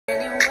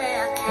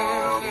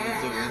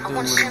do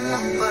what you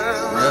want.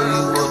 Whatever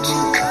you want to do.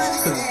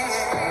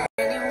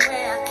 Do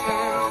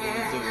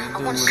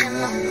what you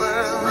want.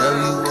 Whatever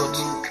you want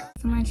to do.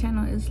 So my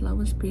channel is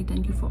Lois B.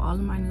 Thank you for all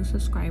of my new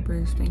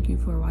subscribers. Thank you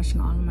for watching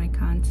all of my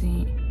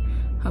content.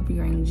 Hope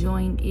you're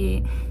enjoying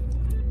it.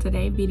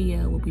 Today's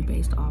video will be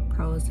based off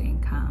pros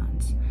and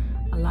cons.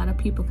 A lot of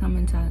people come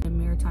into the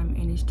maritime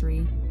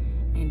industry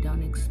and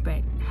don't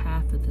expect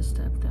half of the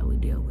stuff that we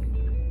deal with.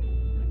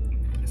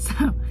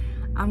 So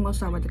I'm gonna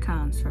start with the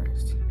cons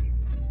first.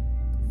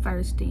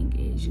 First thing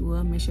is you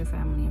will miss your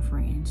family and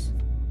friends.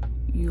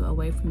 You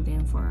away from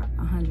them for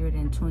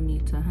 120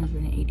 to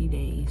 180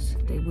 days.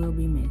 They will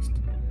be missed.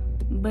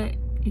 But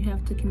you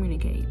have to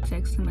communicate.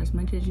 Text them as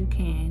much as you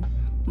can.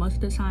 Most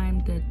of the time,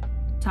 the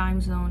time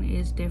zone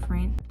is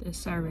different. The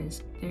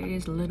service, there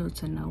is little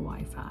to no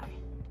Wi-Fi.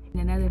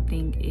 And another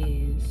thing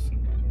is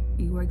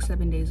you work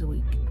 7 days a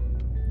week.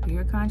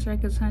 Your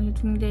contract is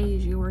 120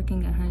 days, you're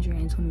working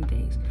 120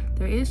 days.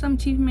 There is some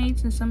chief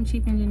mates and some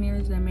chief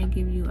engineers that may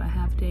give you a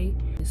half day.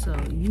 So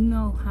you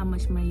know how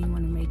much money you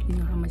want to make, you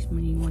know how much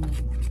money you want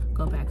to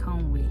go back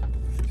home with.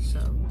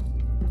 So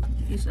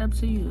it's up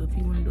to you if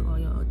you want to do all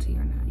your OT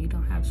or not. You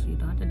don't have to,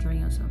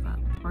 drain yourself out.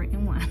 Or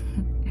in one.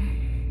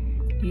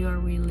 Your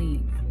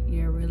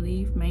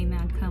relief may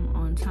not come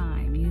on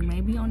time. You may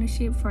be on the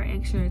ship for an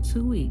extra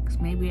 2 weeks,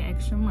 maybe an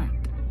extra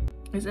month.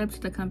 It's up to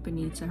the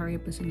company to hurry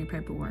up and send your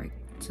paperwork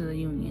to the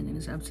union, and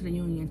it's up to the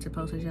union to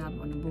post a job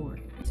on the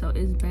board. So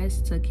it's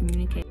best to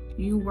communicate.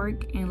 You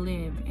work and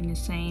live in the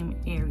same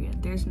area.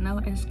 There's no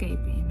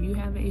escaping. If you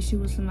have an issue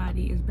with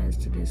somebody, it's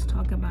best to just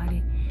talk about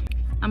it.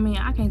 I mean,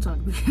 I can't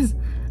talk because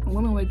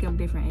women wake up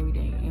different every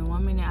day. And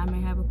 1 minute I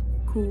may have a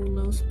cool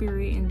little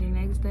spirit, and the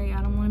next day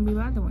I don't want to be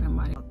bothered with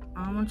nobody.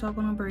 I don't want to talk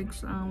on no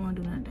breaks. I don't want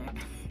to do none of that.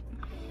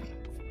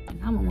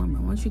 And I'm a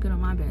woman. Once you get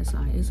on my bad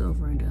side, it's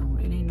over and done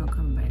with. It ain't no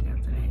coming back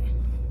after that.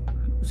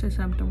 You say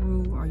something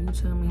rude or you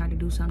tell me how to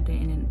do something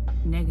in a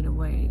negative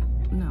way,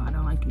 no, I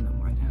don't like you no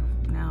more now.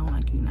 Now I don't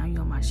like you. Now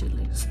you're on my shit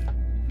list.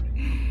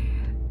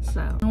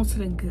 So, on to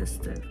the good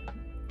stuff.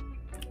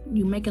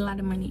 You make a lot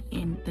of money,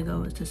 and the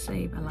goal is to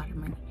save a lot of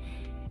money.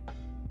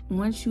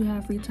 Once you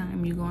have free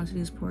time, you go into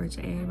these ports,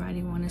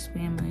 everybody want to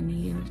spend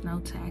money. There's no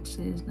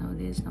taxes, no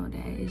this, no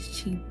that. It's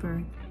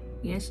cheaper.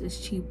 Yes, it's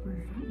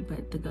cheaper,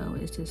 but the goal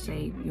is to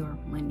save your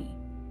money.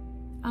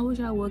 I wish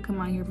I would come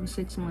out here for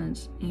 6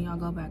 months and y'all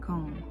go back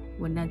home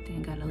with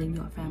nothing, gotta leave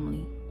your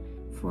family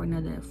for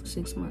another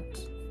 6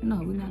 months. No,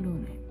 we're not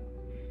doing that.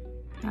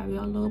 Have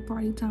y'all little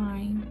party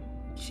time,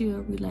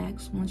 chill,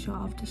 relax once you're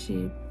off the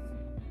ship,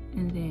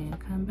 and then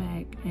come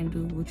back and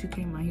do what you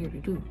came out here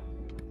to do.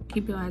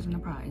 Keep your eyes on the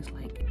prize.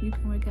 Like, you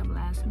can wake up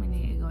last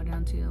minute and go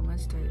down to your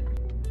mustard.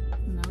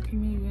 No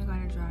commute, you ain't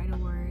gotta drive to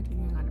work, you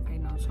ain't gotta pay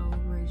no toll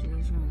bridges, you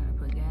ain't gotta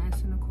put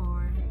gas in the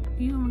car.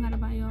 You don't gotta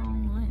buy your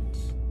own lunch.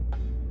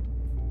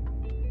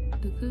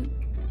 The cook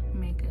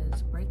make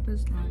us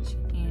breakfast, lunch,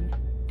 and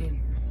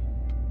dinner.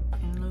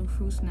 And little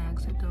fruit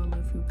snacks, like those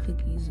little fruit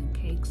cookies and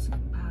cakes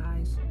and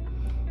pies.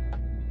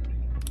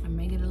 And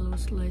make it a little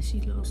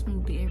slushy, little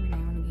smoothie every now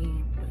and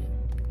again. But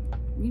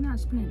we're not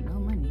spending no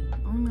money.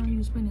 Only money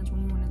you spend is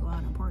when you want to go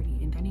out and party.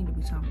 And that need to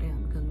be talked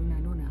down because we're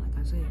not doing that, like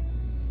I said.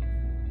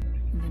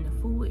 And then the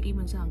food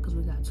evens out because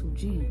we got 2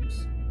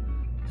 gyms.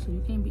 So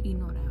you can't be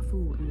eating all that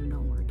food and it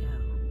don't work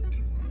out.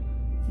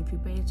 If you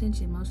pay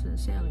attention, most of the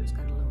sailors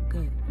got a little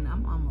gut, and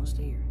I'm almost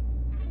there,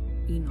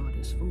 eating all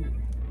this food.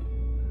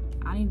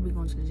 I need to be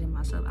going to the gym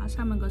myself. I say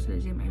I'm gonna go to the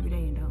gym every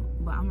day and don't,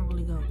 but I'm gonna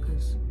really go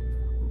because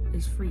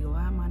it's free.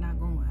 Why am I not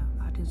going?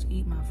 I just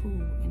eat my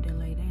food and then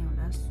lay down.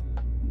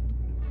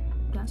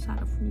 That's how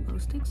the food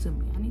goes sticks to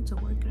me. I need to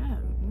work it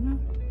out, you know?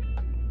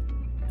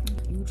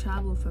 You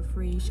travel for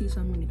free, you see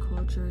so many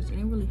cultures, and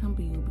it really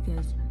humble you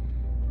because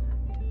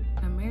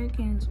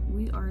Americans,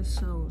 we are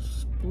so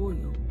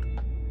spoiled.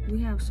 We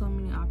have so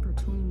many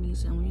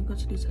opportunities, and when you go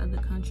to these other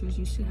countries,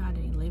 you see how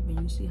they live and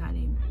you see how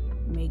they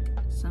make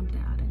something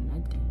out of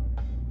nothing.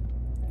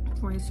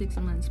 For 6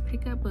 months,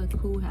 pick up a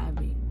cool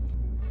habit,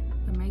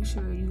 but make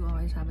sure you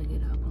always have a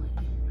get out plan.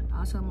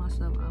 I told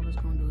myself I was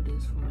going to do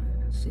this for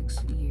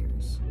 6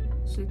 years.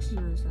 6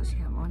 years, I should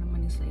have all the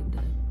money saved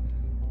up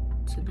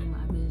to do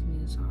my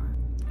business, or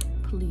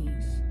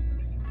please.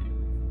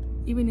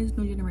 Even this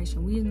new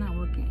generation, we is not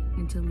working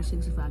until we're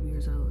 65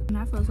 years old. And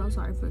I feel so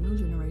sorry for the new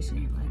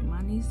generation. Like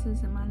my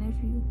nieces and my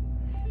nephew,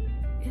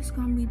 it's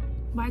gonna be,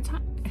 by the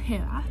time,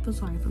 hell, I feel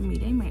sorry for me.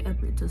 They may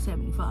up it to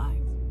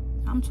 75.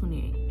 I'm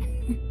 28.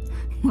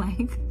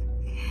 Like,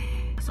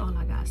 that's all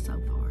I got so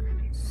far.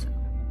 So,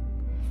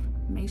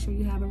 make sure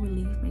you have a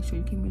relief. Make sure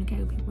you communicate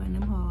with people in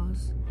them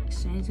halls.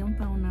 Exchange them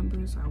phone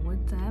numbers or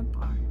WhatsApp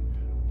or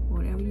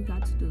whatever you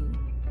got to do.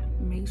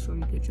 Make sure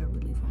you get your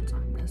relief on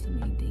time. That's the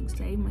main thing.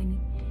 Save money.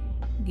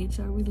 Get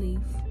your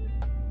relief.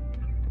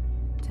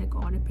 Take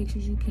all the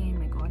pictures you can.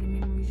 Make all the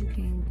memories you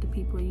can with the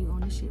people you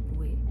on the ship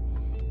with.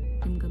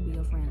 Them gonna be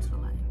your friends for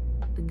life.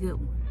 The good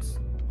ones.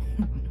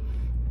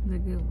 The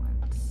good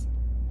ones.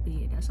 But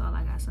yeah, that's all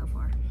I got so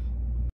far.